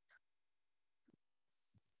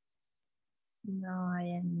 No, I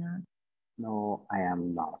am not. No, I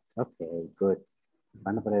am not. Okay, good.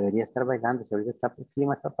 Bueno, pero debería estar bailando. Si ahorita está, el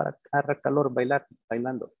clima está para agarrar calor,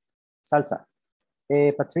 bailando. Salsa.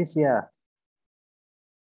 Patricia.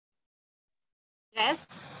 Yes.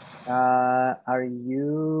 Are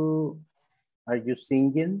you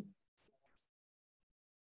singing?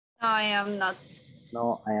 No, I am not.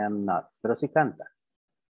 No, I am not. Pero sí canta.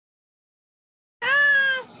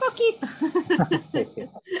 Poquito.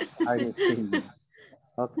 Are you singing?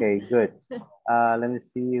 Okay, good. Let me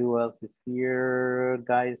see who else is here.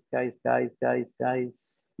 Guys.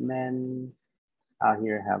 Men.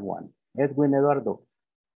 Here I have one. Edwin Eduardo.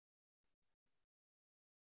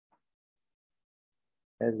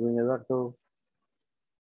 Edwin Eduardo.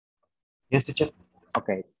 Yes, teacher.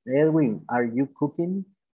 Okay. Edwin, are you cooking?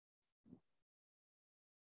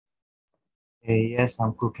 Yes,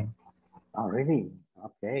 I'm cooking. Oh, really?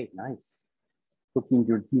 Okay, nice. Cooking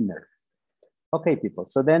your dinner. Okay, people.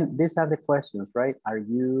 So then these are the questions, right? Are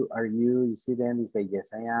you, you see them, you say,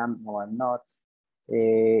 yes, I am. No, I'm not.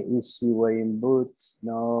 Is she wearing boots?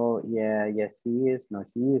 No, yeah, yes, she is. No,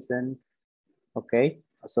 she isn't. Okay,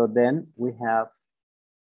 so then we have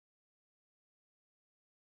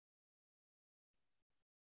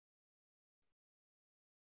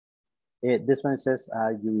this one says,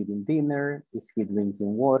 are you eating dinner? Is he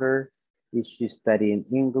drinking water? Is she studying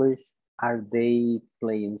English? Are they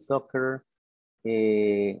playing soccer?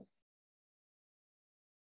 Then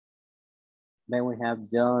we have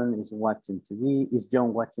John is watching TV. Is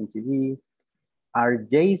John watching TV? Are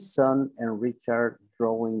Jason and Richard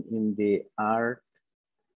drawing in the art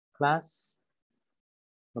class?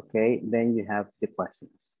 Okay, then you have the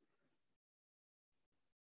questions.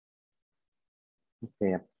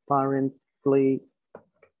 Okay, apparently.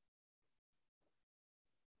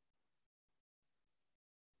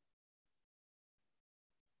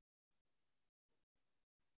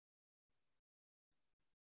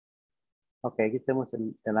 Okay, aquí tenemos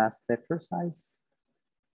the last exercise.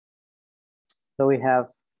 So we have,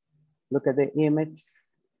 look at the image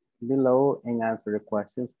below and answer the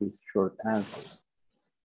questions with short answers.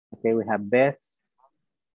 Okay, we have Beth,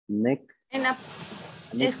 Nick.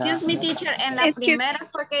 Excuse me, teacher. En la primera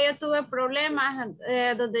fue que yo tuve problemas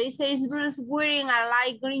donde dice, is Bruce wearing a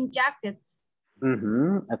light green jacket?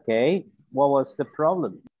 Okay, what was the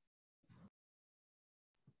problem?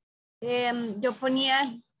 Yo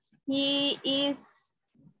ponía, he is,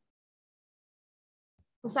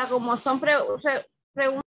 o sea, como son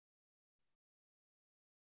Pregunta.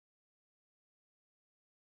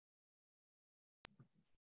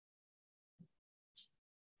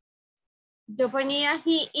 Yo ponía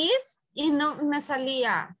he is y no me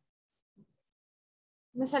salía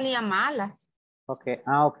mala. Okay.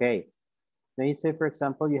 Okay. Then you say, for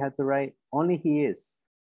example, you have to write only he is.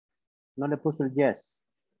 No le puso el yes.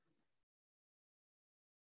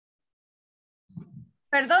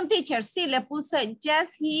 Perdón, teacher, sí, le puse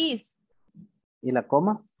yes, he is. ¿Y la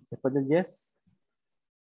coma después del yes?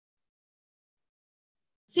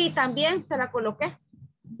 Sí, también se la coloqué.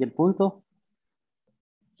 ¿Y el punto?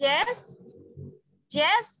 Yes,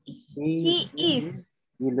 he is.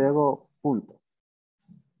 Y luego punto.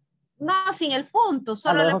 No, sin el punto,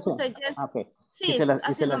 solo lo le dejo puse sin. yes. Okay. Sí,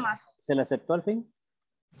 así nomás. ¿Se le aceptó al fin?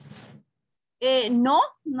 No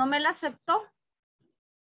me la aceptó.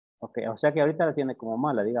 Ok, o sea que ahorita la tiene como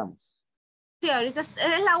mala, digamos. Sí, ahorita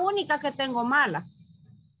es la única que tengo mala.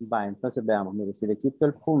 Va, entonces veamos, mire, si le quito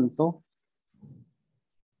el punto,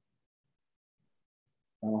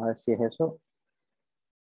 vamos a ver si es eso.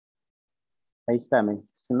 Ahí está, mire.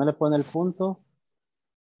 Si no le pone el punto,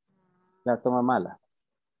 la toma mala.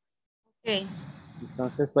 Ok.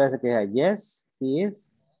 Entonces puede ser que diga yes, he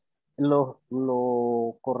is. Lo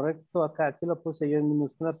correcto acá, aquí lo puse yo en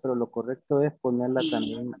minúscula, pero lo correcto es ponerla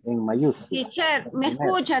también en mayúscula. Teacher, ¿me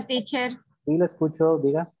escucha, teacher? Sí, lo escucho,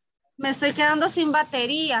 diga. Me estoy quedando sin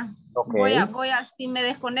batería. Ok. Si me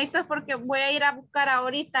desconecto es porque voy a ir a buscar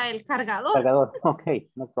ahorita el cargador. Cargador, ok,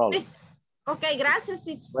 no problem. Sí. Ok, gracias,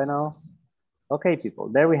 teacher. Bueno, okay,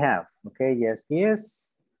 people, there we have. Okay, yes, he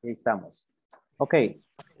is. Ahí estamos. Okay,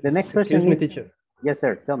 the next question Excuse me, is... teacher. Yes,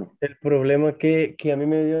 sir, tell me. El problema que a mí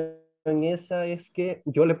me dio en esa es que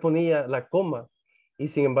yo le ponía la coma y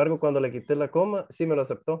sin embargo cuando le quité la coma, sí me lo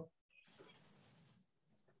aceptó.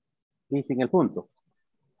 Y sin el punto.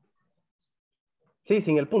 Sí,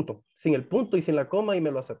 sin el punto y sin la coma y me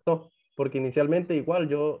lo aceptó. Porque inicialmente igual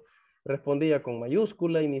yo respondía con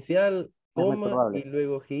mayúscula inicial, Es muy coma probable. y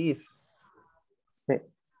luego he is. Sí,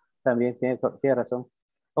 también tiene razón.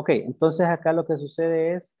 Ok, entonces acá lo que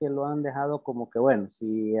sucede es que lo han dejado como que, bueno,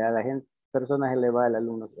 si a la gente, personas se le va el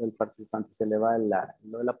alumno, el participante se le va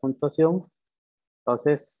lo de la puntuación,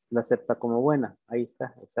 entonces la acepta como buena. Ahí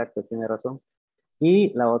está, exacto, tiene razón.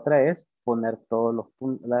 Y la otra es poner todos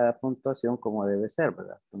la puntuación como debe ser,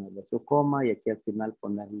 ¿verdad? Ponerle su coma y aquí al final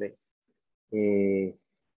ponerle el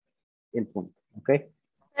punto, ¿ok?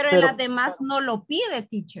 Pero en las demás no lo pide,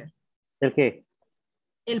 teacher. ¿El qué?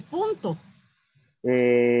 El punto.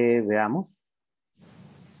 Veamos.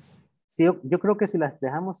 Sí, yo creo que si las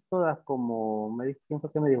dejamos todas como, ¿quién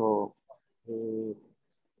fue que me dijo?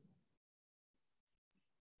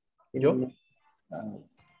 ¿Yo?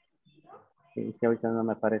 Que ahorita no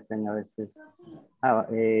me aparecen a veces.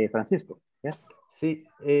 Francisco, yes. Sí,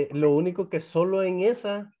 lo único que solo en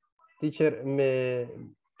esa, teacher,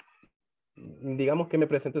 digamos que me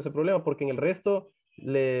presentó ese problema, porque en el resto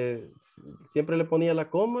siempre le ponía la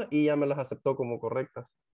coma y ya me las aceptó como correctas.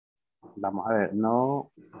 Vamos a ver,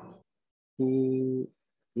 no, he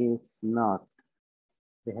is not.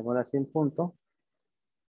 Dejémosla sin punto.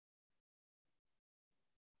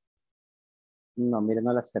 No, mire,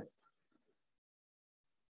 no la acepto.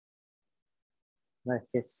 No, es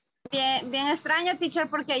que es... Bien extraño, teacher,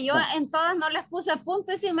 porque yo en todas no les puse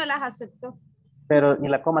punto y sí me las aceptó. Pero ni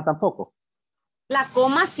la coma tampoco. La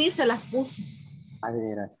coma sí se las puse. Ay,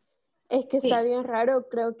 mira. Es que está bien raro,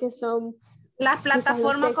 creo que son las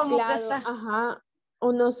plataformas como que está. Ajá,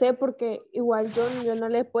 o no sé, porque igual yo no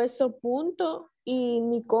le he puesto punto y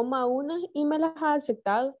ni coma una y me las ha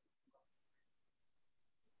aceptado.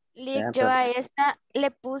 Yo a esta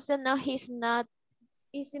le puse no, he's not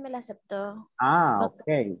y sí me la aceptó. Ok.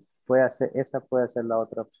 Esa puede ser la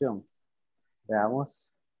otra opción.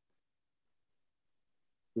 Veamos.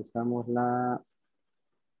 Usamos la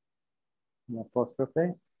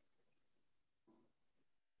apóstrofe.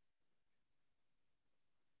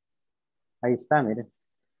 Ahí está, miren.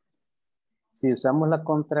 Si usamos la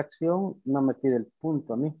contracción, no me pide el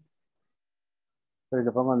punto a mí. Pero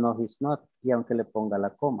le pongo no, he's not. Y aunque le ponga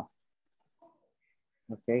la coma.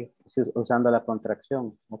 Ok. Usando la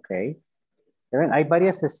contracción. Ok. Ven, hay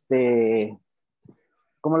varias,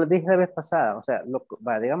 como les dije la vez pasada, o sea,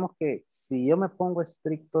 digamos que si yo me pongo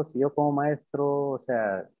estricto, si yo como maestro, o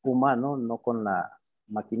sea, humano, no con la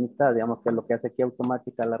maquinita, digamos que es lo que hace aquí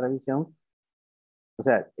automática la revisión, o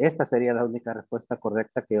sea, esta sería la única respuesta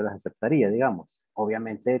correcta que yo las aceptaría, digamos.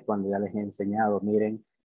 Obviamente, cuando ya les he enseñado, miren,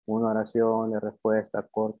 una oración de respuesta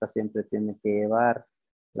corta siempre tiene que llevar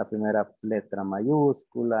la primera letra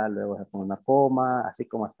mayúscula, luego se pone una coma, así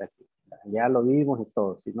como hasta aquí. Ya lo vimos y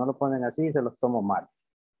todo. Si no lo ponen así, se los tomo mal.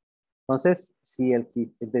 Entonces, si el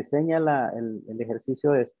que diseña el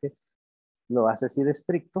ejercicio este lo hace así de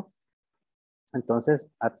estricto,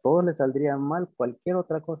 entonces a todos les saldría mal cualquier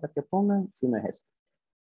otra cosa que pongan si no es esto.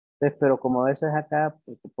 Entonces, pero como a veces acá,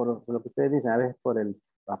 por lo que ustedes dicen, a veces por el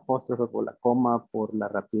apóstrofe, por la coma, por la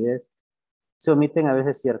rapidez, se omiten a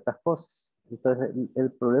veces ciertas cosas. Entonces,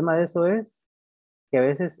 el problema de eso es que a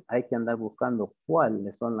veces hay que andar buscando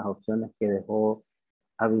cuáles son las opciones que dejó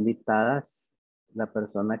habilitadas la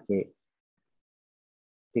persona que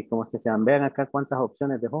 ¿cómo es que se llaman? Vean acá cuántas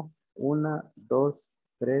opciones dejó. 1, 2,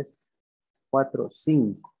 3, 4,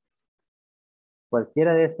 5.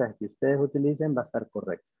 Cualquiera de estas que ustedes utilicen va a estar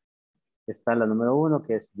correcta. Está la número 1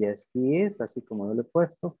 que es yes he is, así como yo le he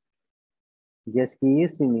puesto. Yes he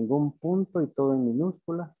is sin ningún punto y todo en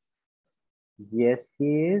minúscula. Yes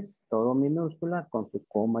he is, todo minúscula con su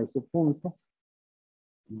coma y su punto.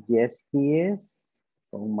 Yes he is,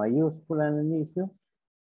 con mayúscula en el inicio.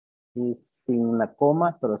 Y sin la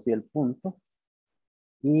coma, pero sí el punto.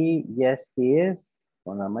 Y yes he is,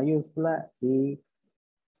 con la mayúscula y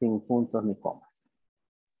sin puntos ni comas.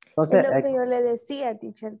 Entonces, Es lo que yo le decía,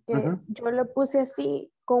 teacher, que yo lo puse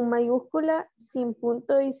así con mayúscula, sin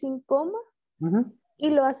punto y sin coma,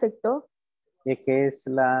 y lo aceptó. ¿y qué es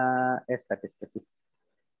esta que está aquí?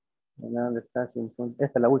 ¿Dónde está sin punto?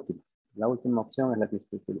 Esta es la última. La última opción es la que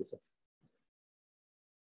usted utilizó.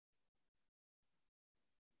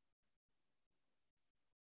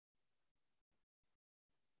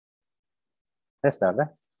 Esta,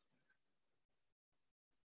 ¿verdad?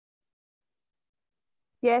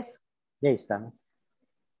 Yes. Y ahí está, ¿no?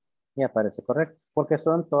 Y aparece correcto, porque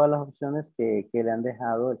son todas las opciones que le han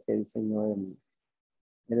dejado el que diseñó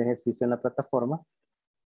el ejercicio en la plataforma.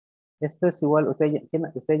 Esto es igual, ustedes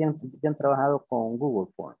ya han trabajado con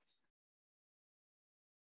Google Forms.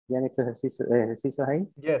 ¿Ya han hecho ejercicios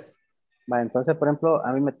ahí? Yes. Vale, entonces, por ejemplo,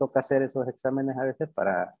 a mí me toca hacer esos exámenes a veces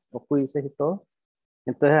para los quizzes y todo.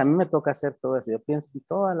 Entonces, a mí me toca hacer todo eso. Yo pienso en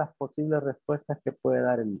todas las posibles respuestas que puede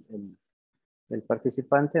dar el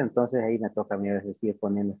participante. Entonces, ahí me toca a mí a veces ir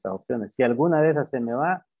poniendo estas opciones. Si alguna de esas se me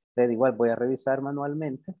va, pero igual voy a revisar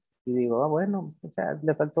manualmente y digo, bueno, o sea,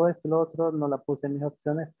 le faltó esto y lo otro, no la puse en mis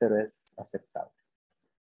opciones, pero es aceptable,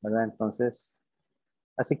 ¿verdad? Entonces,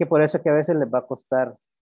 así que por eso es que a veces les va a costar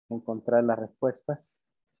encontrar las respuestas,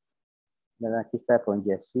 ¿verdad? Aquí está con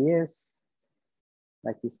yes, she is.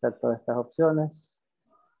 Aquí están todas estas opciones.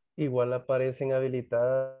 Igual aparecen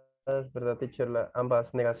habilitadas, ¿verdad, teacher?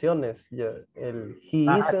 Ambas negaciones, el he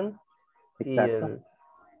isn't y exacto.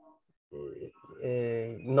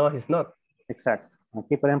 el no, he's not. Exacto.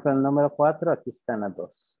 Aquí, por ejemplo, en el número 4, aquí están las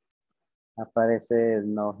dos. Aparece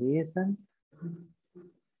el no, he isn't,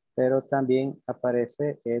 pero también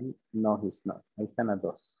aparece el no, he's not. Ahí están las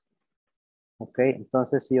dos. Ok,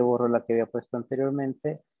 entonces si yo borro la que había puesto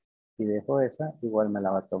anteriormente y dejo esa, igual me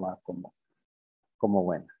la va a tomar como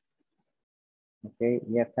buena. Ok,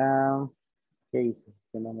 y acá, ¿qué hice?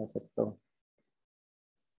 Que no me aceptó.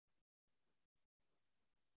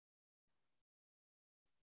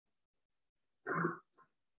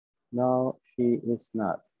 No, she is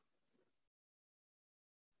not.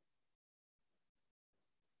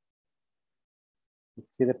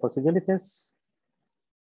 See the possibilities?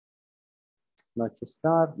 No, she's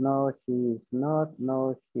not. No, she is not.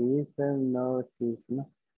 No, she isn't. No, she's not.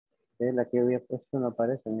 La que había puesto no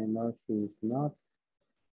aparece. No, she is not.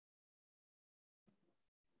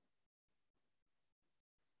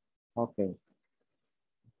 Ok.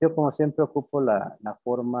 Yo como siempre ocupo la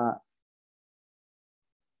forma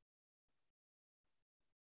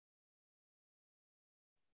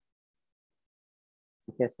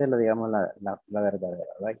que hacerlo, digamos, la verdadera,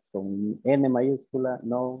 ¿right? Con N mayúscula,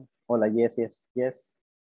 no, o la yes, yes, yes,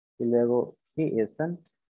 y luego she isn't,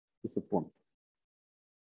 y su punto.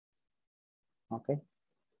 Ok,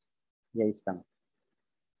 y ahí están.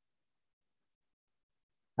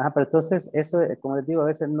 Pero entonces, eso, como les digo, a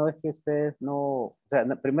veces no es que ustedes no, o sea,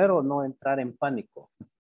 primero, no entrar en pánico,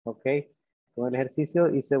 ok, con el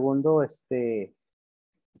ejercicio, y segundo, si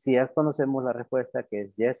ya conocemos la respuesta que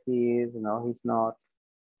es yes, he is, no, he's not,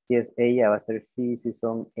 si es ella va a ser she, si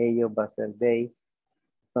son ellos va a ser they.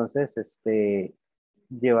 Entonces,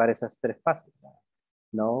 llevar esas tres fases.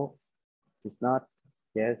 No, he's not,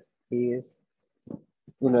 yes, he is.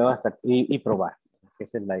 Y luego hasta, y probar.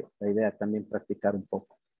 Esa es la idea, también practicar un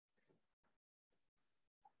poco.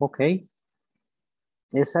 Ok.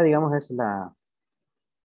 Esa, digamos, es la...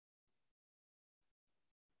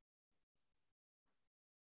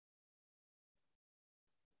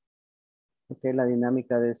 Ok, la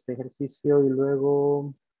dinámica de este ejercicio y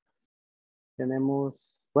luego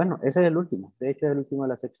tenemos, bueno, ese es el último. De hecho, es el último de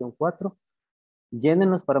la sección 4.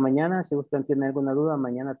 Llénenlos para mañana. Si ustedes tienen alguna duda,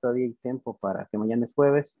 mañana todavía hay tiempo para que mañana es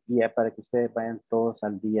jueves y ya para que ustedes vayan todos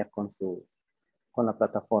al día con la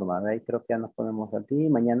plataforma. De ahí creo que ya nos ponemos al día.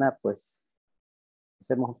 Mañana pues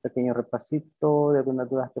hacemos un pequeño repasito de algunas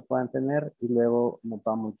dudas que puedan tener y luego nos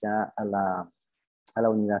vamos ya a la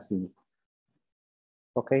unidad 5.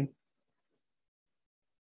 Ok.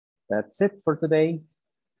 That's it for today.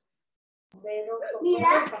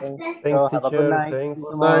 So have a good night. Thanks. See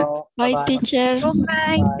you tomorrow. Bye, Bye-bye. teacher.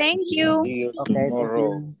 Goodbye. Thank you. See you Okay, thank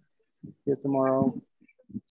tomorrow. you. See you tomorrow.